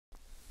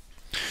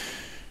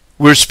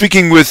We're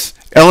speaking with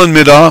Ellen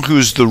Middaugh,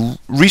 who's the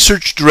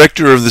Research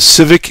Director of the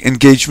Civic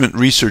Engagement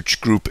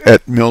Research Group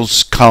at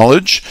Mills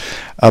College,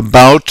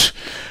 about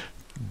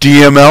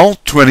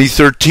DML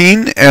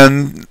 2013.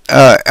 And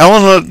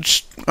Ellen,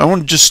 I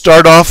want to just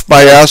start off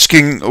by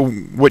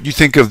asking what you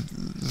think of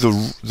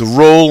the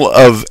role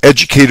of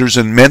educators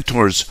and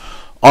mentors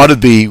ought to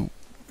be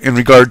in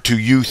regard to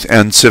youth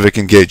and civic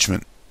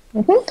engagement.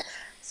 Mm-hmm.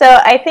 So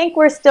I think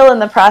we're still in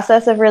the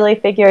process of really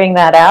figuring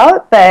that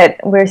out, but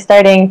we're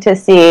starting to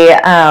see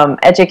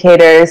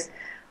educators.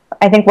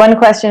 I think one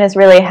question is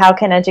really how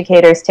can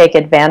educators take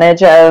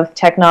advantage of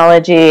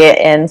technology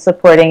in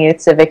supporting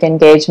youth civic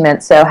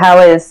engagement? So how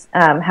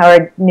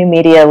are new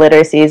media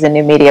literacies and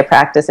new media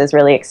practices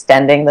really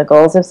extending the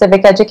goals of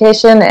civic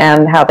education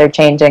and how they're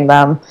changing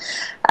them?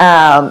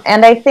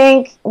 And I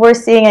think we're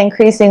seeing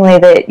increasingly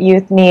that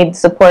youth need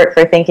support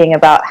for thinking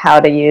about how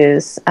to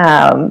use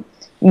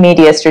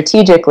media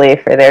strategically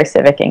for their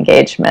civic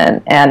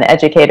engagement, and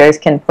educators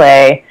can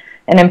play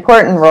an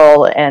important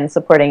role in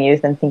supporting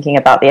youth and thinking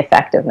about the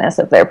effectiveness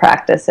of their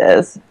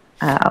practices.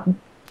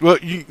 Well,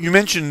 you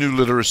mentioned new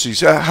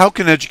literacies. How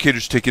can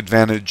educators take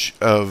advantage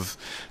of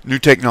new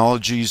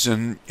technologies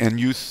and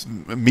youth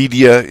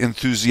media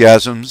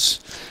enthusiasms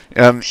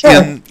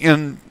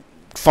in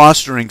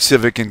fostering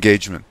civic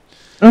engagement?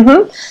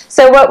 Mm-hmm.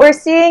 So what we're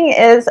seeing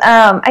is,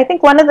 I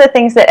think one of the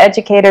things that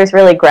educators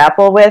really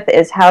grapple with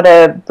is how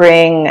to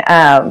bring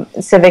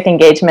civic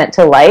engagement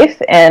to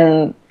life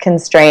in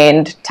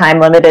constrained,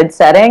 time-limited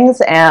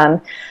settings.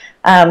 And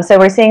so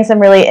we're seeing some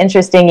really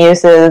interesting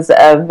uses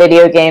of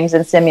video games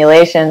and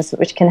simulations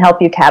which can help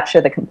you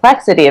capture the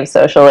complexity of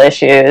social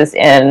issues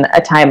in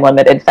a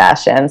time-limited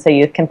fashion. So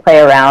you can play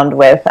around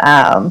with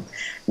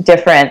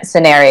different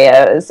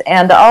scenarios.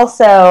 And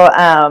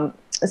also,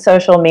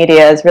 social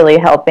media is really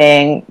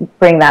helping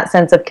bring that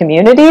sense of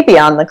community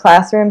beyond the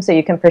classroom, so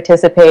you can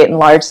participate in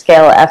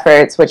large-scale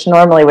efforts which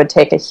normally would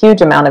take a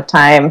huge amount of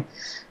time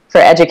for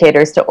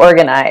educators to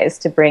organize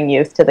to bring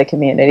youth to the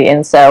community.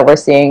 And so we're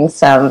seeing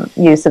some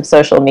use of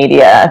social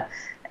media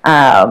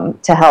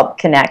to help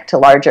connect to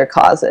larger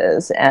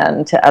causes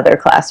and to other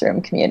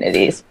classroom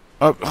communities.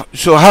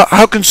 So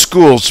how can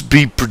schools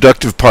be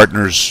productive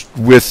partners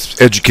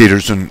with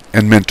educators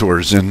and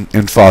mentors in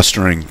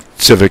fostering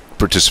civic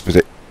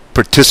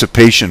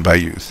participation by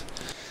youth?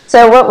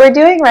 So what we're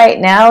doing right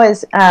now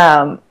is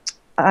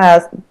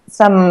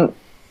some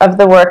of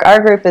the work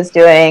our group is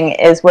doing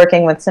is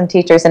working with some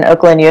teachers in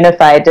Oakland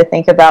Unified to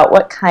think about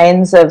what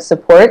kinds of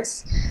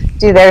supports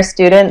do their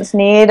students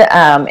need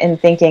in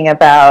thinking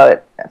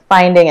about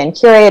finding and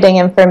curating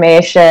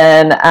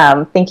information,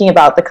 thinking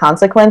about the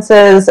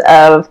consequences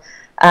of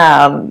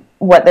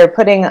what they're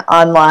putting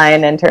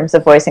online in terms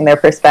of voicing their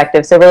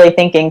perspective. So really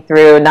thinking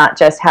through not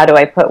just how do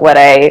I put what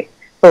I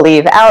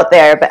believe out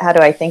there, but how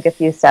do I think a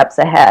few steps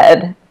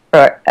ahead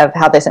of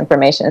how this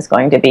information is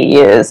going to be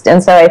used.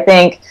 And so I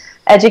think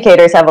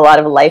educators have a lot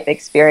of life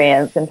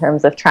experience in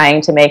terms of trying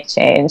to make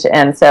change,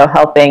 and so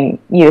helping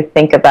you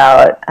think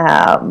about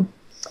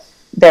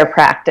their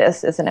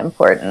practice is an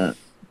important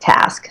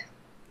task.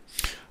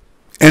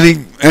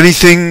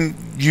 Anything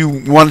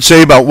you want to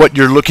say about what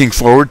you're looking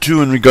forward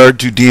to in regard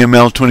to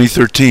DML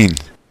 2013?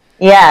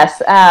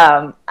 Yes,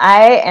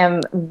 I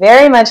am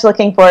very much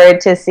looking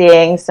forward to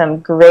seeing some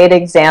great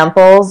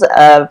examples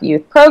of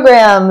youth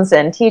programs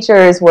and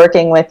teachers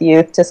working with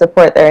youth to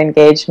support their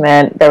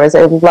engagement. There was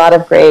a lot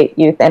of great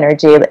youth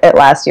energy at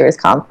last year's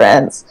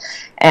conference,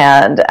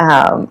 and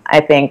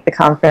I think the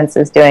conference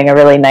is doing a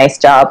really nice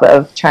job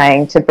of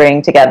trying to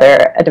bring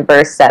together a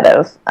diverse set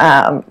of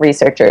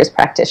researchers,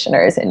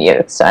 practitioners, and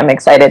youth. So I'm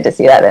excited to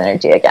see that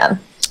energy again.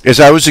 Yes,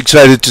 I was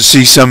excited to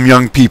see some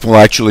young people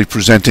actually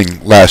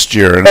presenting last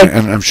year,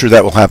 and I'm sure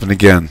that will happen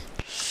again.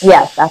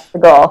 Yes, that's the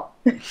goal.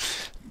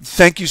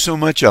 Thank you so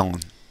much,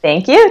 Ellen.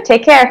 Thank you.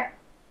 Take care.